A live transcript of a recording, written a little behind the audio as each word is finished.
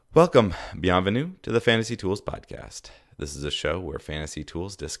Welcome, bienvenue to the Fantasy Tools Podcast. This is a show where fantasy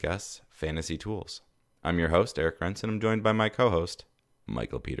tools discuss fantasy tools. I'm your host, Eric Renson. I'm joined by my co-host,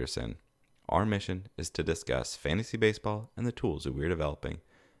 Michael Peterson. Our mission is to discuss fantasy baseball and the tools that we're developing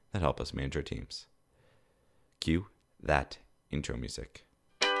that help us manage our teams. Cue that intro music.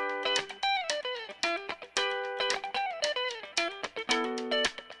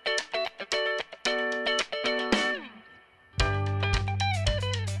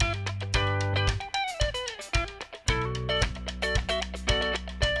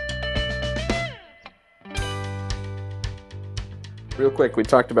 Real quick, we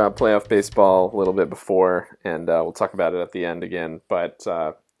talked about playoff baseball a little bit before, and we'll talk about it at the end again. But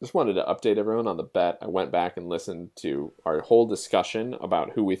just wanted to update everyone on the bet. I went back and listened to our whole discussion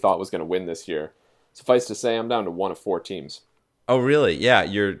about who we thought was going to win this year. Suffice to say, I'm down to one of four teams. Oh, really? Yeah,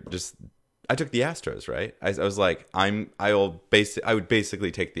 I took the Astros, right? I was like, I would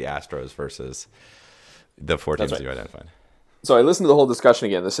basically take the Astros versus the four teams that you identified. So I listened to the whole discussion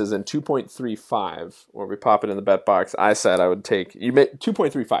again. This is in 2.35, where we pop it in the bet box. I said I would take... You made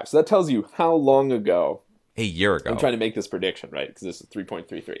 2.35, so that tells you how long ago... A year ago. I'm trying to make this prediction, right? Because this is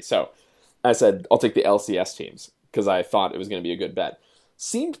 3.33. So I said, I'll take the LCS teams, because I thought it was going to be a good bet.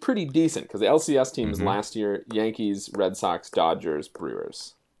 Seemed pretty decent, because the LCS teams last year, Yankees, Red Sox, Dodgers,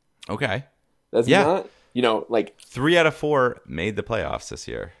 Brewers. Okay. That's not... You know, like... 3 out of 4 made the playoffs this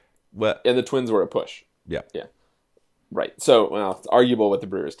year. And the Twins were a push. Yeah. Yeah. Right. So, well, it's arguable what the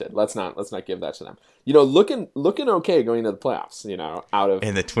Brewers did. Let's not give that to them. You know, looking okay going into the playoffs. You know,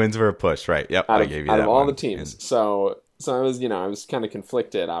 and the Twins were a push, right? Yep, I gave you that. Out of all the teams, so I was kind of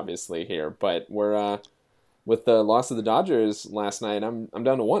conflicted, obviously here, but we're with the loss of the Dodgers last night. I'm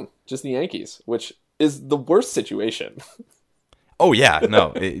down to one, just the Yankees, which is the worst situation. Oh yeah,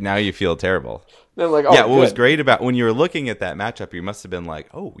 no. Now you feel terrible. Then I'm like, oh, yeah. What good. was great about when you were looking at that matchup, you must have been like,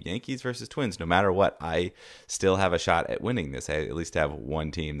 oh, Yankees versus Twins. No matter what, I still have a shot at winning this. I at least have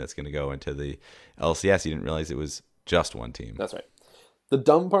one team that's going to go into the LCS. You didn't realize it was just one team. That's right. The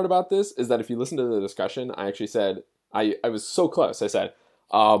dumb part about this is that if you listen to the discussion, I actually said I was so close. I said,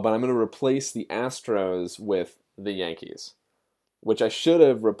 but I'm going to replace the Astros with the Yankees, which I should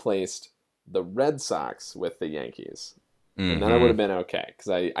have replaced the Red Sox with the Yankees. And then I would have been okay. Because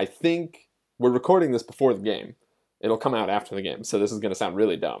I think we're recording this before the game. It'll come out after the game. So this is going to sound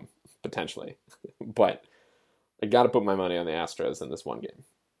really dumb, potentially. But I got to put my money on the Astros in this one game.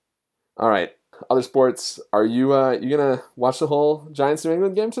 All right. Other sports. Are you going to watch the whole Giants-New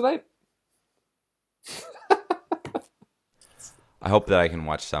England game tonight? I hope that I can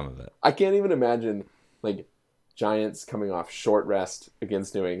watch some of it. I can't even imagine, like, Giants coming off short rest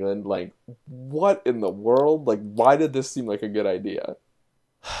against New England. Like, what in the world? Like, why did this seem like a good idea?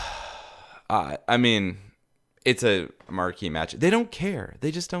 I mean, it's a marquee match. They don't care.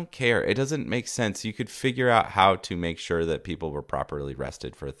 They just don't care. It doesn't make sense. You could figure out how to make sure that people were properly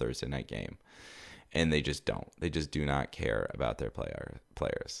rested for a Thursday night game. And they just don't. They just do not care about their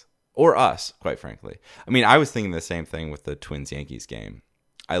players. Or us, quite frankly. I mean, I was thinking the same thing with the Twins-Yankees game.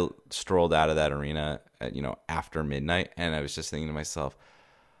 I strolled out of that arena at, after midnight, and I was just thinking to myself,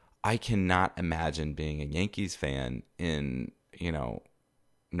 I cannot imagine being a Yankees fan in,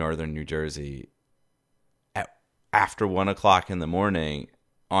 northern New Jersey after 1 o'clock in the morning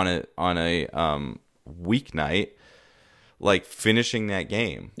on a weeknight, like finishing that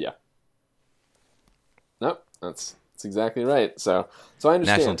game. Yeah. Nope, that's exactly right. So I understand.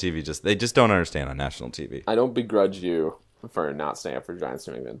 National TV they just don't understand on national TV. I don't begrudge you for not staying up for Giants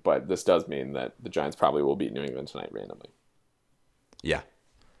New England, but this does mean that the Giants probably will beat New England tonight randomly. Yeah.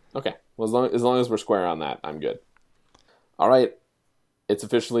 Okay. Well, as long as we're square on that, I'm good. All right. It's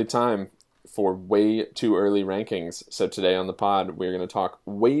officially time for way too early rankings. So today on the pod, we're going to talk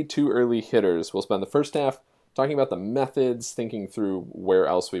way too early hitters. We'll spend the first half talking about the methods, thinking through where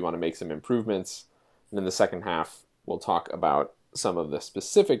else we want to make some improvements. And in the second half, we'll talk about some of the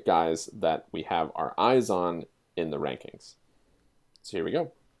specific guys that we have our eyes on in the rankings. So here we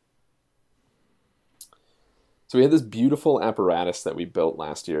go. So we had this beautiful apparatus that we built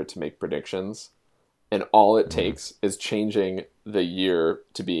last year to make predictions, and all it takes is changing the year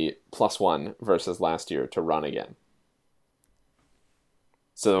to be +1 versus last year to run again.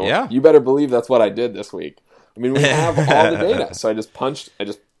 So yeah. You better believe that's what I did this week. I mean, we have all the data.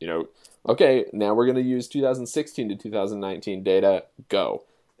 So okay, now we're going to use 2016 to 2019 data, go,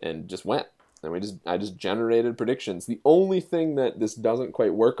 and just went. And I just generated predictions. The only thing that this doesn't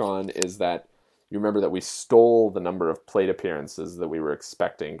quite work on is that you remember that we stole the number of plate appearances that we were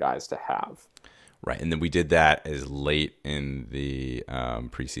expecting guys to have. Right, and then we did that as late in the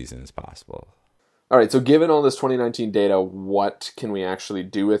preseason as possible. All right, so given all this 2019 data, what can we actually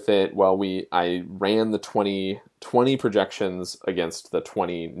do with it? Well, I ran the 2020 projections against the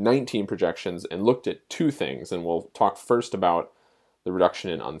 2019 projections and looked at two things. And we'll talk first about the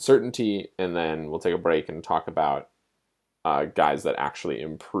reduction in uncertainty, and then we'll take a break and talk about guys that actually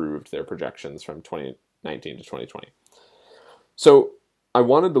improved their projections from 2019 to 2020. So I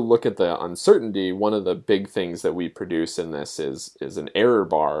wanted to look at the uncertainty. One of the big things that we produce in this is an error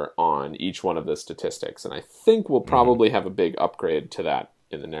bar on each one of the statistics. And I think we'll probably have a big upgrade to that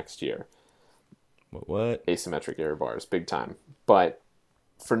in the next year. What? Asymmetric error bars, big time. But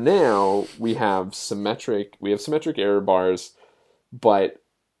for now, we have symmetric error bars, but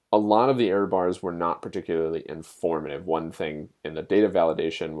a lot of the error bars were not particularly informative. One thing in the data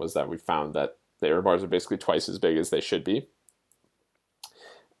validation was that we found that the error bars are basically twice as big as they should be.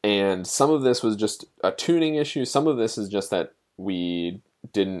 And some of this was just a tuning issue. Some of this is just that we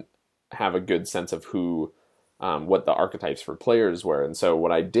didn't have a good sense of what the archetypes for players were. And so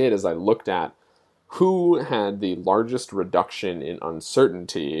what I did is I looked at who had the largest reduction in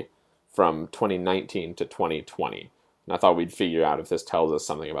uncertainty from 2019 to 2020. And I thought we'd figure out if this tells us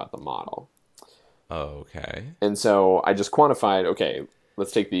something about the model. Okay. And so I just quantified, okay,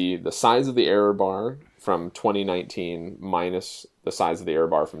 let's take the size of the error bar from 2019 minus the size of the error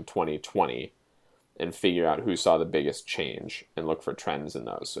bar from 2020 and figure out who saw the biggest change and look for trends in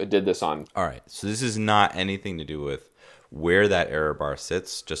those. So I did this on... All right. So this is not anything to do with where that error bar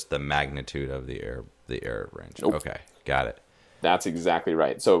sits, just the magnitude of the error range. Nope. Okay. Got it. That's exactly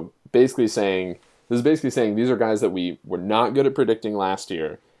right. So this is basically saying these are guys that we were not good at predicting last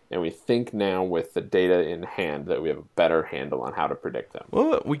year, and we think now with the data in hand that we have a better handle on how to predict them.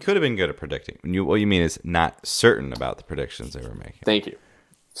 Well, we could have been good at predicting. What you mean is not certain about the predictions they were making. Thank you.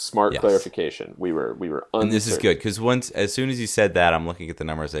 Smart clarification. We were uncertain. And this is good because as soon as you said that, I'm looking at the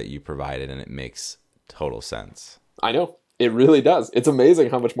numbers that you provided, and it makes total sense. I know. It really does. It's amazing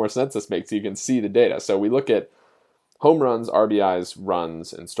how much more sense this makes. You can see the data. So we look at home runs, RBIs,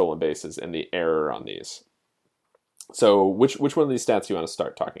 runs, and stolen bases, and the error on these. So which one of these stats do you want to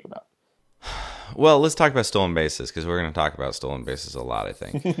start talking about? Well, let's talk about stolen bases because we're going to talk about stolen bases a lot, I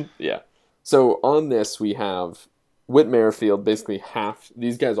think. Yeah. So on this, we have Whit Merrifield, basically half.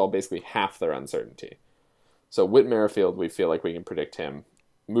 These guys all basically half their uncertainty. So Whit Merrifield, we feel like we can predict him.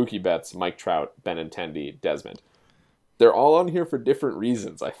 Mookie Betts, Mike Trout, Benintendi, Desmond. They're all on here for different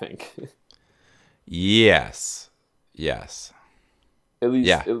reasons, I think. Yes. At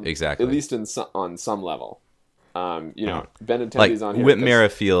least, exactly. At least on some level. Benintendi's on here. Whit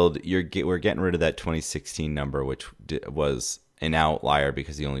Merrifield, we're getting rid of that 2016 number, which was an outlier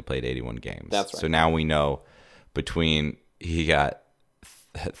because he only played 81 games. That's right. So now we know he got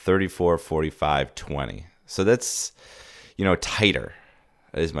 34, 45, 20. So that's, tighter.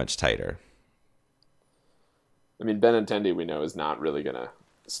 It is much tighter. I mean, Benintendi we know is not really going to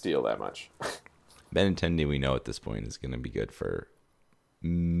steal that much. Benintendi we know at this point is going to be good for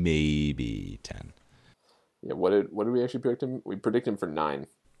maybe 10. Yeah, what did we actually predict him? We predict him for 9.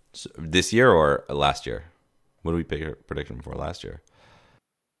 So this year or last year? What did we predict him for last year?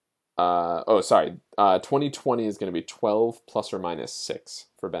 2020 is going to be 12 plus or minus 6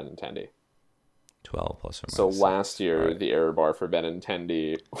 for Benintendi. 12 plus or minus So 6. last year, right. The error bar for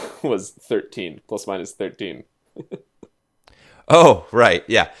Benintendi was 13, plus minus 13. Oh, right.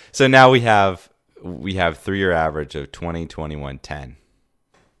 Yeah. So now we have 3-year average of 20, 21, 10.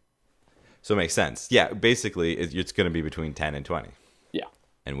 So it makes sense. Yeah, basically, it's going to be between 10 and 20. Yeah.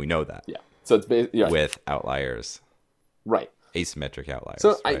 And we know that. Yeah. So it's with outliers. Right. Asymmetric outliers.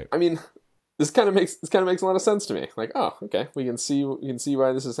 So right? I mean, this kind of makes a lot of sense to me. Like, oh, okay, we can see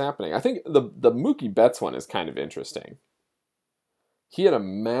why this is happening. I think the Mookie Betts one is kind of interesting. He had a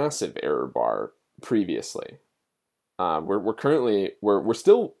massive error bar previously. We're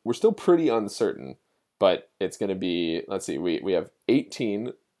still pretty uncertain, but it's going to be, let's see, we have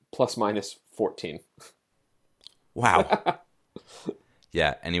 18 plus minus 14. Wow.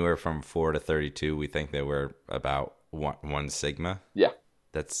 Yeah, anywhere from 4 to 32, we think that we're about one sigma. Yeah.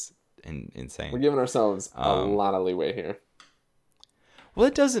 That's insane. We're giving ourselves a lot of leeway here. Well,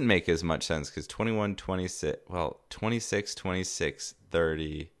 it doesn't make as much sense because 21, 26, 26,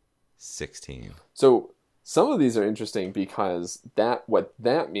 30, 16. So some of these are interesting because what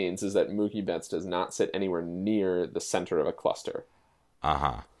that means is that Mookie Betts does not sit anywhere near the center of a cluster.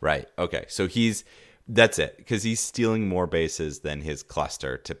 Right. Okay. So that's it, because he's stealing more bases than his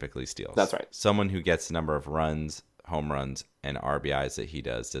cluster typically steals. That's right. Someone who gets the number of runs, home runs, and RBIs that he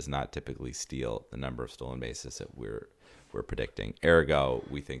does not typically steal the number of stolen bases that we're predicting. Ergo,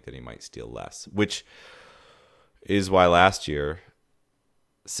 we think that he might steal less, which is why last year,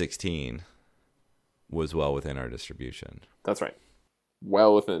 16, was well within our distribution. That's right.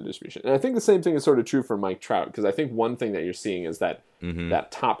 Well within the distribution. And I think the same thing is sort of true for Mike Trout, because I think one thing that you're seeing is that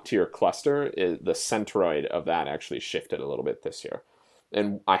that top tier cluster, is the centroid of that actually shifted a little bit this year.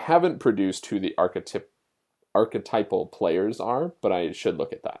 And I haven't produced who the archetypal players are, but I should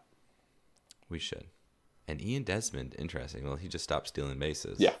look at that. We should. And Ian Desmond, interesting. Well, he just stopped stealing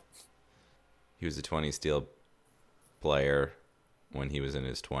bases. Yeah. He was a 20 steal player when he was in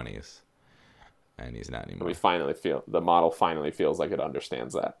his 20s. And he's not anymore. We finally feel the model finally feels like it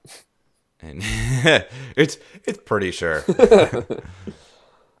understands that. And it's pretty sure.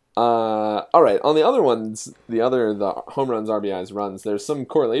 All right. On the other ones, the home runs, RBIs, runs, there's some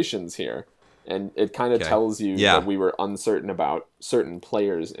correlations here, and it kind of tells you that we were uncertain about certain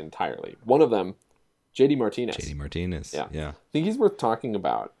players entirely. One of them, JD Martinez. JD Martinez. Yeah. I think he's worth talking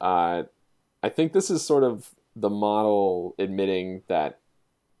about. I think this is sort of the model admitting that,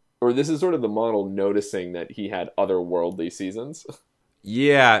 or this is sort of the model noticing that he had otherworldly seasons.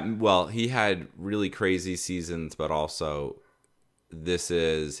 Yeah, well, he had really crazy seasons, but also this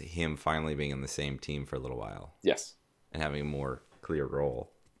is him finally being on the same team for a little while. Yes. And having a more clear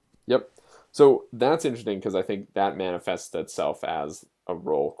role. Yep. So that's interesting because I think that manifests itself as a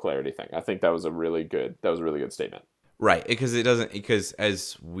role clarity thing. I think that was a really good statement. Right, because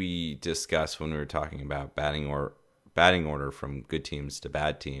as we discussed when we were talking about batting order from good teams to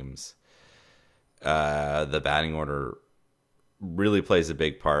bad teams, the batting order really plays a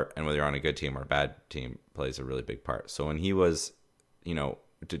big part, and whether you're on a good team or a bad team plays a really big part. So when he was, when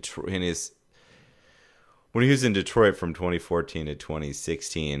he was in Detroit from 2014 to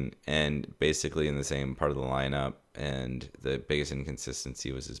 2016, and basically in the same part of the lineup, and the biggest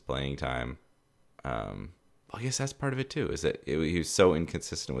inconsistency was his playing time. I guess that's part of it too, is that he was so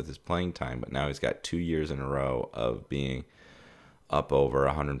inconsistent with his playing time, but now he's got 2 years in a row of being up over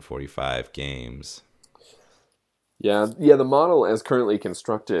 145 games. Yeah, the model as currently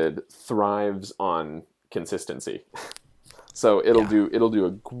constructed thrives on consistency. So it'll do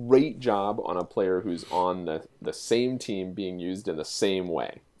a great job on a player who's on the same team being used in the same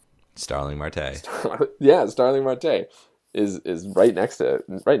way. Starling Marte. Starling Marte is right next to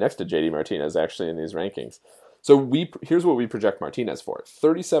JD Martinez actually in these rankings. So here's what we project Martinez for: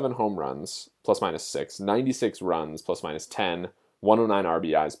 37 home runs ±6, 96 runs ±10, 109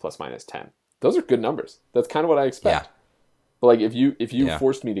 RBIs ±10. Those are good numbers. That's kind of what I expect. Yeah. But like if you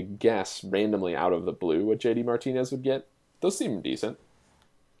forced me to guess randomly out of the blue what JD Martinez would get, those seem decent.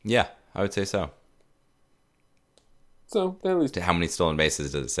 Yeah, I would say so. So at least how many stolen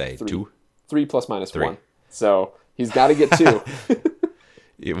bases does it say? 2? 3 ± 1. So he's got to get 2.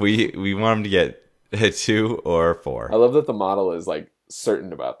 We want him to get 2 or 4. I love that the model is like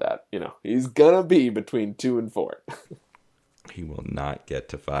certain about that. He's gonna be between 2 and 4. He will not get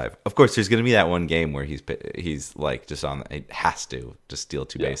to 5. Of course, there's gonna be that one game where he's like just on. It has to just steal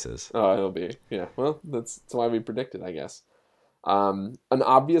 2 bases. Oh, it'll be Well, that's why we predicted, I guess. An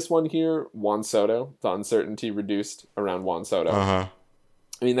obvious one here: Juan Soto. The uncertainty reduced around Juan Soto. Uh-huh.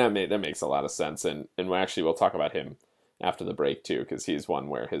 I mean, that makes a lot of sense, and we'll talk about him after the break too, because he's one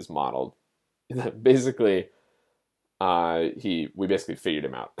where his model basically we basically figured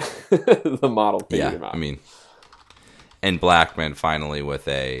him out. The model figured him out. I mean, and Blackman finally with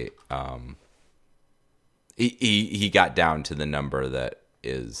a he got down to the number that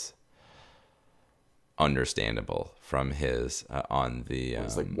is understandable from his on the it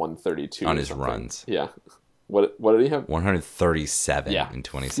was like 132 on his runs. Yeah. What did he have? 137 in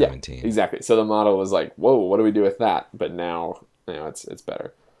 2017. Yeah, exactly. So the model was like, whoa, what do we do with that? But now it's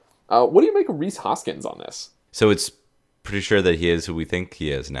better. What do you make of Rhys Hoskins on this? So it's pretty sure that he is who we think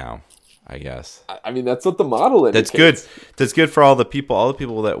he is now, I guess. I mean, that's what the model indicates. That's good. That's good for all the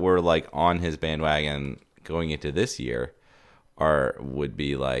people that were like on his bandwagon going into this year would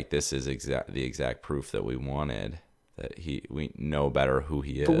be like, this is the exact proof that we wanted, that we know better who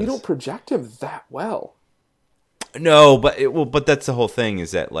he is. But we don't project him that well. No, but that's the whole thing,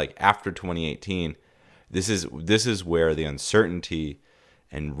 is that like after 2018, this is where the uncertainty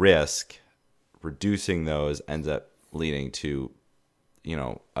and risk, reducing those, ends up leading to,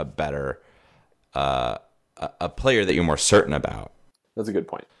 a better, a player that you're more certain about. That's a good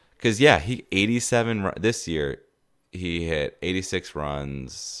point. Because he 87 this year, he hit 86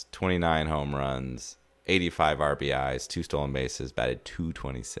 runs, 29 home runs, 85 RBIs, 2 stolen bases, batted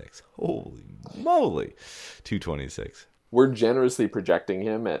 .226. Holy moly, .226. We're generously projecting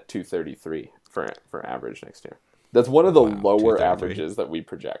him at .233 for average next year. That's one of the lower averages that we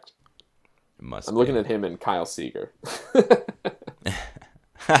project. I'm looking at him and Kyle Seager.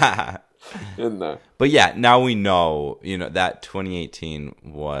 But now we know, that 2018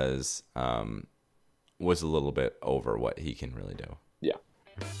 was was a little bit over what he can really do. Yeah.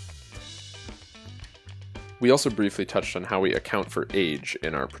 We also briefly touched on how we account for age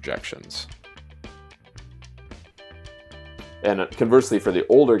in our projections. And conversely, for the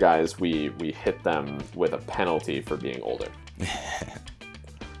older guys, we hit them with a penalty for being older.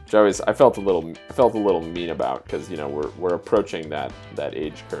 Which I felt a little mean about, because we're approaching that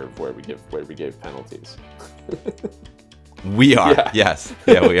age curve where we gave penalties. We are. Yeah. Yes.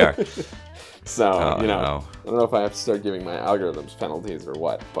 Yeah, we are. So no. I don't know if I have to start giving my algorithms penalties or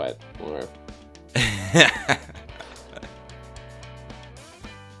what, but whatever.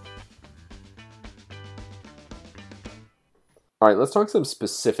 All right, let's talk some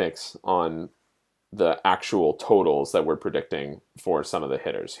specifics on the actual totals that we're predicting for some of the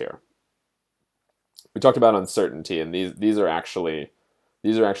hitters here. We talked about uncertainty, and these are actually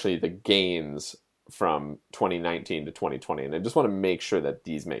the gains from 2019 to 2020, and I just want to make sure that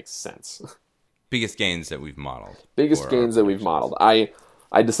these make sense. Biggest gains that we've modeled. Biggest gains that we've modeled.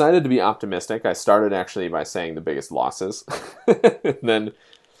 I decided to be optimistic. I started actually by saying the biggest losses. then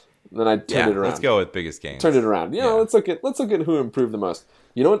I turned it around. Let's go with biggest gains. Turned it around. Let's look at who improved the most.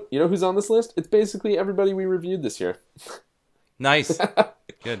 You know what? You know who's on this list? It's basically everybody we reviewed this year. Nice.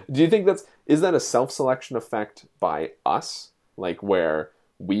 Good. Do you think is that a self-selection effect by us? Like where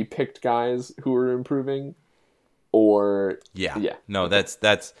we picked guys who were improving? Or yeah. No, that's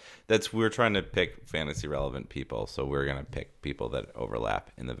we're trying to pick fantasy relevant people, so we're gonna pick people that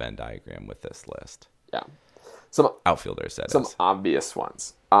overlap in the Venn diagram with this list. Yeah. Some outfielders, some obvious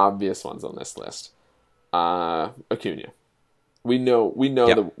ones on this list. Acuna. We know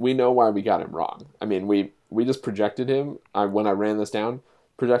why we got him wrong. I mean, we just projected him. When I ran this down,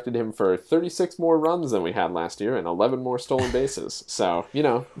 projected him for 36 more runs than we had last year and 11 more stolen bases. So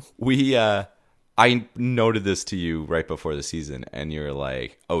we. I noted this to you right before the season, and you're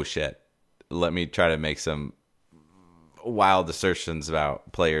like, "Oh shit, let me try to make some wild assertions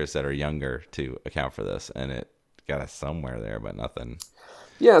about players that are younger to account for this," and it got us somewhere there, but nothing.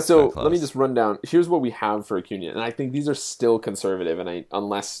 Yeah, so let me just run down. Here's what we have for Acuna, and I think these are still conservative,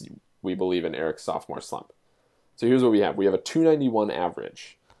 unless we believe in Eric's sophomore slump. So here's what we have. We have a 291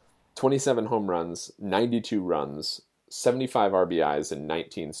 average, 27 home runs, 92 runs, 75 RBIs, and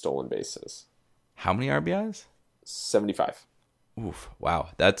 19 stolen bases. How many RBIs? 75. Oof, wow.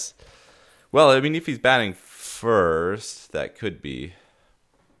 Well, I mean, if he's batting first, that could be,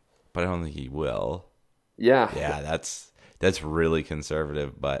 but I don't think he will. Yeah. Yeah, that's really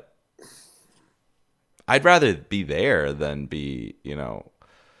conservative, but I'd rather be there than be,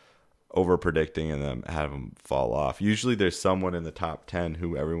 over predicting and then have him fall off. Usually there's someone in the top 10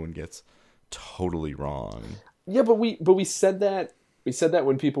 who everyone gets totally wrong. Yeah, but we said that. We said that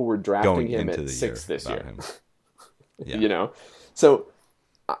when people were drafting him at 6th this year. Yeah. So,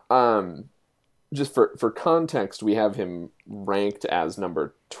 just for context, we have him ranked as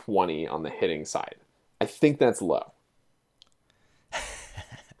number 20 on the hitting side. I think that's low.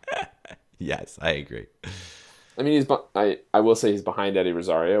 Yes, I agree. I mean, I will say he's behind Eddie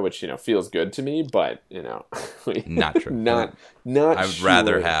Rosario, which feels good to me, but not true. not. I'd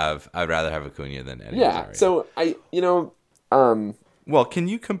rather have Acuna than Eddie Rosario. So well, can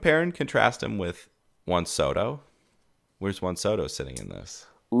you compare and contrast him with Juan Soto? Where's Juan Soto sitting in this?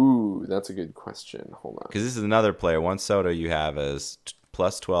 Ooh, that's a good question. Hold on. Because this is another player. Juan Soto you have as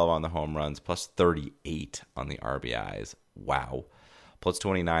plus 12 on the home runs, plus 38 on the RBIs. Wow. Plus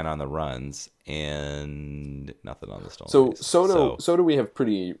 29 on the runs, and nothing on the stolen bases. Soto we have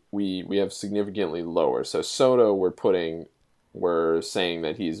we have significantly lower. So Soto we're saying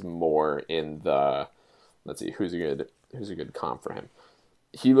that he's more in the, let's see, who's a good comp for him.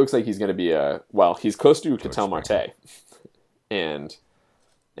 He looks like he's going to be he's close to Ketel Marte and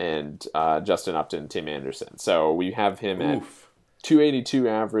Justin Upton, Tim Anderson. So we have him at 282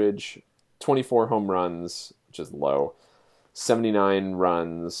 average, 24 home runs, which is low, 79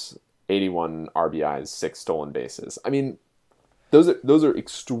 runs, 81 RBIs, 6 stolen bases. I mean, those are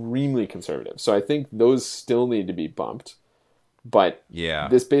extremely conservative. So I think those still need to be bumped. But yeah,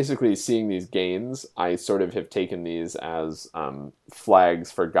 this basically, seeing these gains, I sort of have taken these as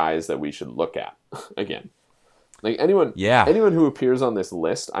flags for guys that we should look at again. Like anyone who appears on this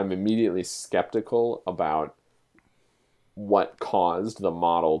list, I'm immediately skeptical about what caused the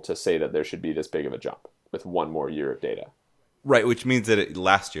model to say that there should be this big of a jump with one more year of data. Right, which means that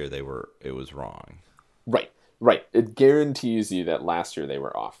last year it was wrong. Right. It guarantees you that last year they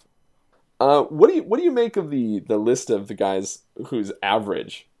were off. What do you make of the list of the guys whose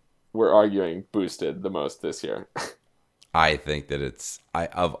average we're arguing boosted the most this year? I think that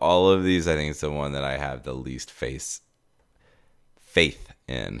of all of these, I think it's the one that I have the least faith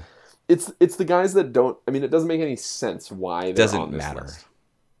in. it's the guys that don't. I mean, it doesn't make any sense why they're Doesn't on this matter. list.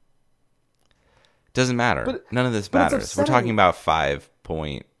 Doesn't matter. But None of this but it's matters. We're upsetting. talking about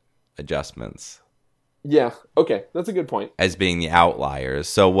 5-point adjustments Yeah. Okay, that's a good point. as being the outliers.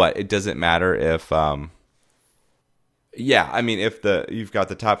 So what? It doesn't matter if yeah, I mean if you've got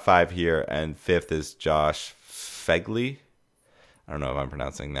the top 5 here and fifth is Josh Fegley. I don't know if I'm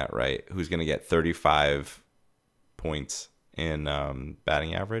pronouncing that right. Who's going to get 35 points in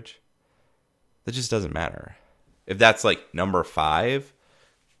batting average? That just doesn't matter. If that's like number 5,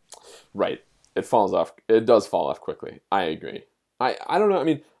 Right. It falls off. It does fall off quickly. I agree. I don't know. I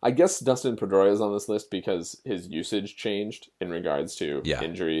mean, I guess Dustin Pedroia is on this list because his usage changed in regards to Yeah.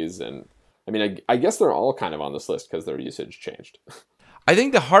 injuries, and I mean, I guess they're all kind of on this list because their usage changed. I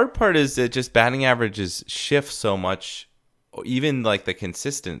think the hard part is that just batting averages shift so much. Even like the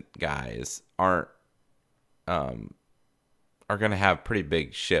consistent guys are going to have pretty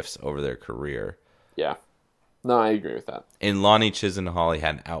big shifts over their career. Yeah. No, I agree with that. And Lonnie Chisenhall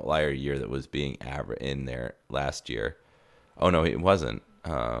had an outlier year that was being average in there last year. Oh no, it wasn't.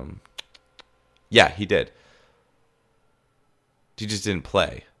 Yeah, he did. He just didn't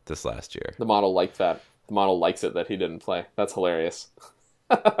play this last year. The model liked that. The model likes it that he didn't play. That's hilarious.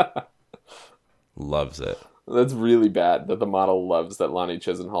 Loves it. That's really bad that the model loves that Lonnie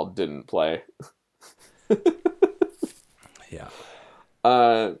Chisenhall didn't play. Yeah.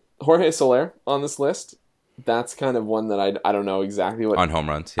 Jorge Soler on this list. That's kind of one that I don't know exactly what On home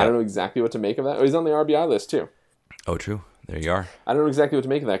runs. I Yeah. don't know exactly what to make of that. Oh, he's on the RBI list too. Oh, true. There you are. I don't know exactly what to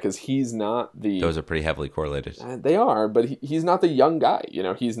make of that because he's not the. Those are pretty heavily correlated. They are, but he's not the young guy. You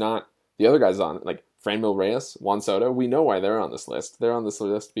know, he's not the other guys on like Franmil Reyes, Juan Soto. We know why they're on this list. They're on this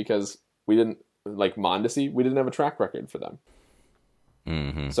list because we didn't like Mondesi. We didn't have a track record for them.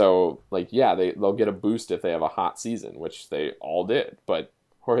 Mm-hmm. So like, yeah, they'll get a boost if they have a hot season, which they all did. But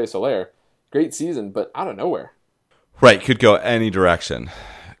Jorge Soler, great season, but out of nowhere. Right, could go any direction.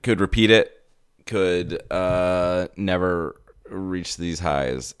 Could repeat it. Could never reach these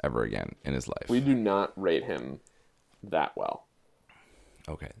highs ever again in his life. We do not rate him that well.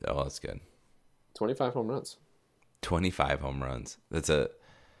 Okay, well, that's good. 25 home runs. 25 home runs. That's a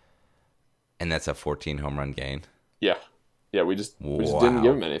 14 home run gain. Yeah. Yeah, we just Wow. didn't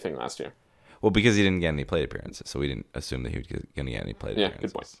give him anything last year. Well, because he didn't get any plate appearances, so we didn't assume that he was going to get any plate Yeah,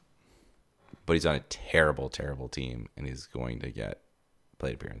 appearances. good point. But he's on a terrible, terrible team, and he's going to get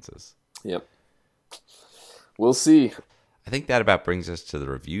plate appearances. Yep. We'll see. I think that about brings us to the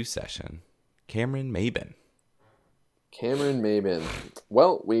review session. Cameron Maben. Cameron Maben.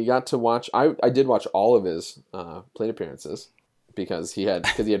 Well, we got to watch. I did watch all of his plate appearances because he had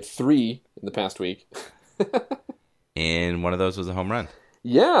 3 in the past week. And one of those was a home run.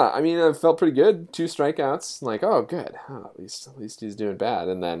 Yeah, I mean, it felt pretty good. 2 strikeouts. Like, oh, good. Oh, at least he's doing bad.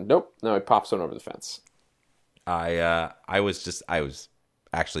 And then, nope. No, he pops one over the fence. I was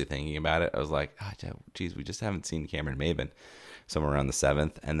actually thinking about it. I was like, geez, we just haven't seen Cameron Maben somewhere around the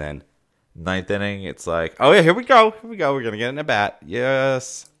 7th, and then 9th inning, it's like, oh yeah, here we go, we're gonna get in a bat.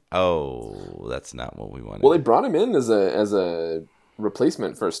 Yes. Oh, that's not what we wanted. Well, they brought him in as a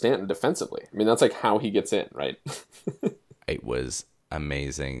replacement for Stanton defensively. I mean, that's like how he gets in, right? It was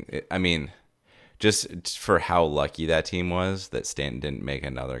amazing. I mean, just for how lucky that team was that Stanton didn't make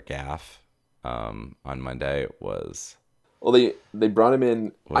another gaffe on Monday was. Well, they brought him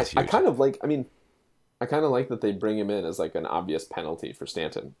in. I huge. kind of like. I mean, I kind of like that they bring him in as like an obvious penalty for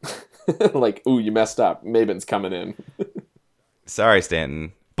Stanton. Like, ooh, you messed up. Maben's coming in. Sorry,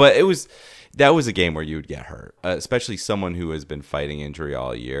 Stanton. But that was a game where you would get hurt, especially someone who has been fighting injury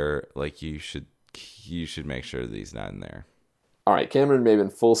all year. Like you should make sure that he's not in there. All right, Cameron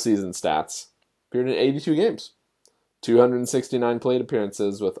Maben full season stats. Appeared in 82 games, 269 plate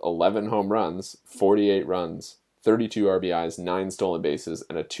appearances with 11 home runs, 48 runs, 32 RBIs, 9 stolen bases,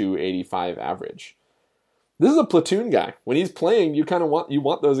 and a 285 average. This is a platoon guy. When he's playing, you kind of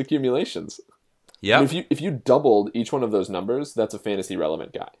want those accumulations. Yeah. If you doubled each one of those numbers, that's a fantasy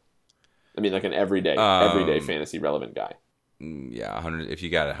relevant guy. I mean, like an everyday fantasy relevant guy. Yeah, 100. If you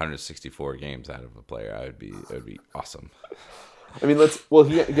got 164 games out of a player, it would be awesome. I mean,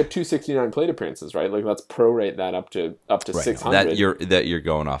 he get 269 plate appearances, right? Like, let's prorate that up to Right. 600. You're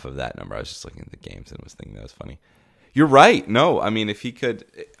going off of that number. I was just looking at the games and was thinking that was funny. You're right. No, I mean, if he could,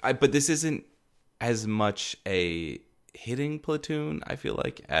 but this isn't as much a hitting platoon, I feel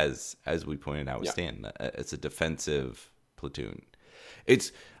like, as we pointed out with Stanton. It's a defensive platoon.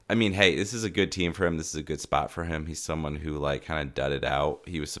 I mean, hey, this is a good team for him. This is a good spot for him. He's someone who like kind of dudded out.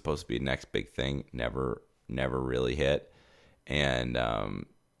 He was supposed to be the next big thing. Never really hit. And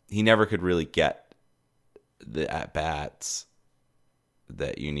he never could really get the at-bats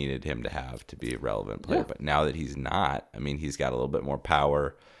that you needed him to have to be a relevant player. Yeah. But now that he's not, I mean, he's got a little bit more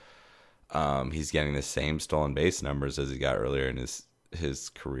power. He's getting the same stolen base numbers as he got earlier in his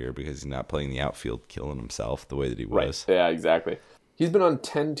career because he's not playing the outfield, killing himself the way that he was. Right. Yeah, exactly. He's been on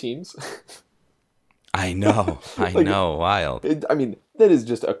 10 teams. I know. I know. Wild. I mean, that is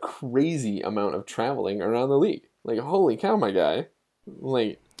just a crazy amount of traveling around the league. Like, holy cow, my guy.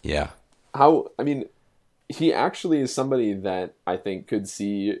 Like, Yeah. I mean, he actually is somebody that I think could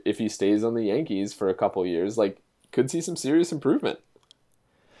see, if he stays on the Yankees for a couple years, like, could see some serious improvement.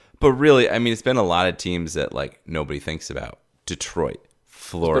 But really, I mean, it's been a lot of teams that like nobody thinks about. Detroit,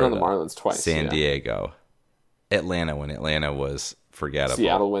 Florida, He's been on the Marlins twice. San Diego, Atlanta when Atlanta was forgettable.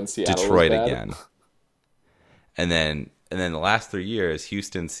 Seattle when Seattle Detroit was bad. again. And then the last 3 years,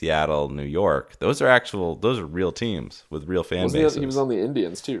 Houston, Seattle, New York. Those are real teams with real fan bases. He was on the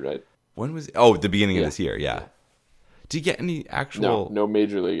Indians too, right? When was the beginning of this year, yeah. Did you get any actual No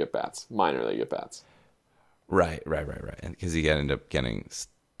major league at bats, minor league at bats. Right. Because he ended up getting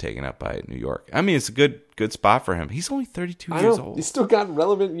taken up by New York. I mean, it's a good spot for him. He's only 32 years old. He's still got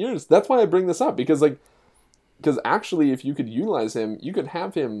relevant years. That's why I bring this up because actually, if you could utilize him, you could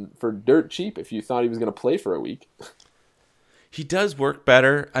have him for dirt cheap if you thought he was going to play for a week. He does work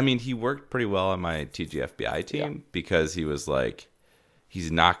better. I mean, he worked pretty well on my TGFBI team because he was like, he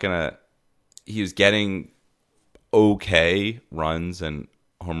was getting okay runs and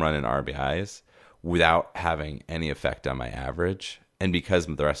home run and RBIs without having any effect on my average. And because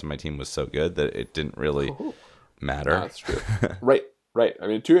the rest of my team was so good that it didn't really matter. That's true. Right. I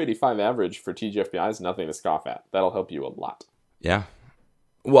mean, 285 average for TGFBI is nothing to scoff at. That'll help you a lot. Yeah.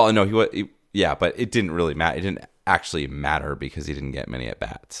 Well, no, but it didn't really matter. It didn't actually matter because he didn't get many at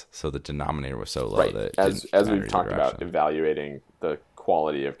bats. So the denominator was so low that it as we've talked about, direction. evaluating the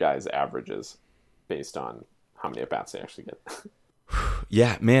quality of guys' averages based on how many at bats they actually get.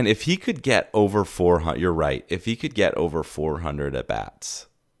 Yeah, man, if he could get over 400, you're right. If he could get over 400 at bats,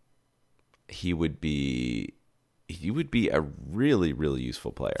 he would be a really, really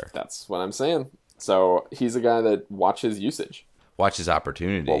useful player. That's what I'm saying. So he's a guy that watches usage. Watches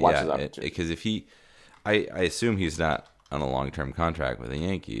opportunity. Well, watches opportunity. Because if I assume he's not on a long-term contract with the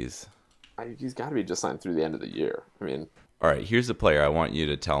Yankees. He's got to be just signed through the end of the year. I mean, all right, here's a player I want you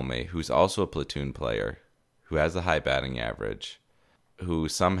to tell me who's also a platoon player, who has a high batting average, who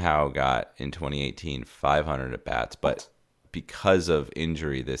somehow got in 2018 500 at bats, but because of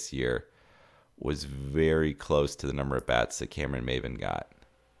injury this year was very close to the number of bats that Cameron Maybin got.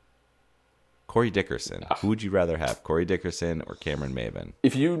 Corey Dickerson. Who would you rather have, Corey Dickerson or Cameron Maybin?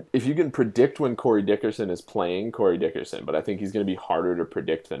 If you can predict when Corey Dickerson is playing, Corey Dickerson, but I think he's going to be harder to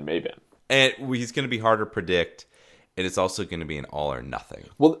predict than Maybin. And he's going to be harder to predict, and it's also going to be an all or nothing.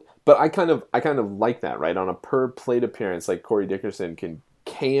 Well, but I kind of like that, right? On a per plate appearance, like Corey Dickerson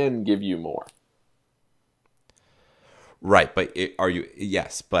can give you more. Right, but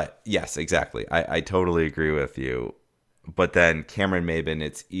yes, exactly. I totally agree with you. But then Cameron Maybin,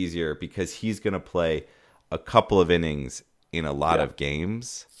 it's easier because he's going to play a couple of innings in a lot of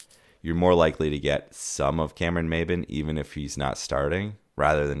games. You're more likely to get some of Cameron Maybin, even if he's not starting,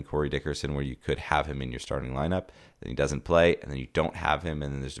 rather than Corey Dickerson, where you could have him in your starting lineup, then he doesn't play, and then you don't have him,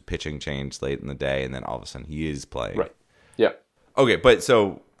 and then there's a pitching change late in the day, and then all of a sudden he is playing. Right. Yeah. Okay, but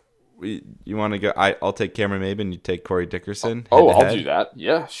so you want to go? I'll take Cameron Maybin. You take Corey Dickerson. I'll do that.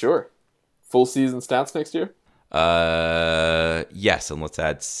 Yeah, sure. Full season stats next year. Yes, and let's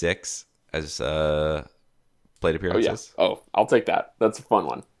add 6 as plate appearances. I'll take that. That's a fun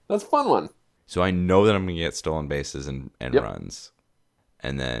one. So I know that I'm going to get stolen bases and runs,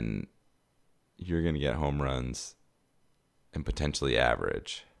 and then you're going to get home runs and potentially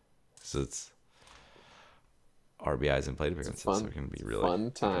average. So it's RBIs and plate appearances. So it's going to be really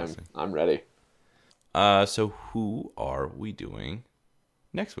fun time. I'm ready. So who are we doing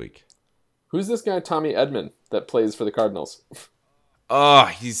next week? Who's this guy, Tommy Edman, that plays for the Cardinals? Oh,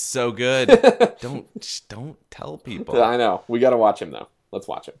 he's so good. Don't tell people. I know. We got to watch him, though. Let's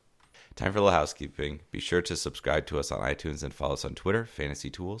watch him. Time for a little housekeeping. Be sure to subscribe to us on iTunes and follow us on Twitter, Fantasy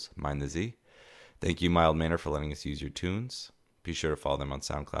Tools, Mind the Z. Thank you, Mild Manner, for letting us use your tunes. Be sure to follow them on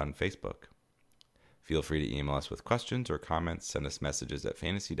SoundCloud and Facebook. Feel free to email us with questions or comments. Send us messages at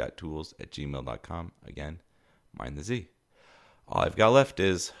fantasy.tools@gmail.com. Again, Mind the Z. All I've got left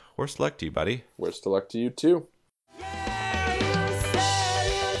is worst luck to you, buddy. Worst of luck to you, too.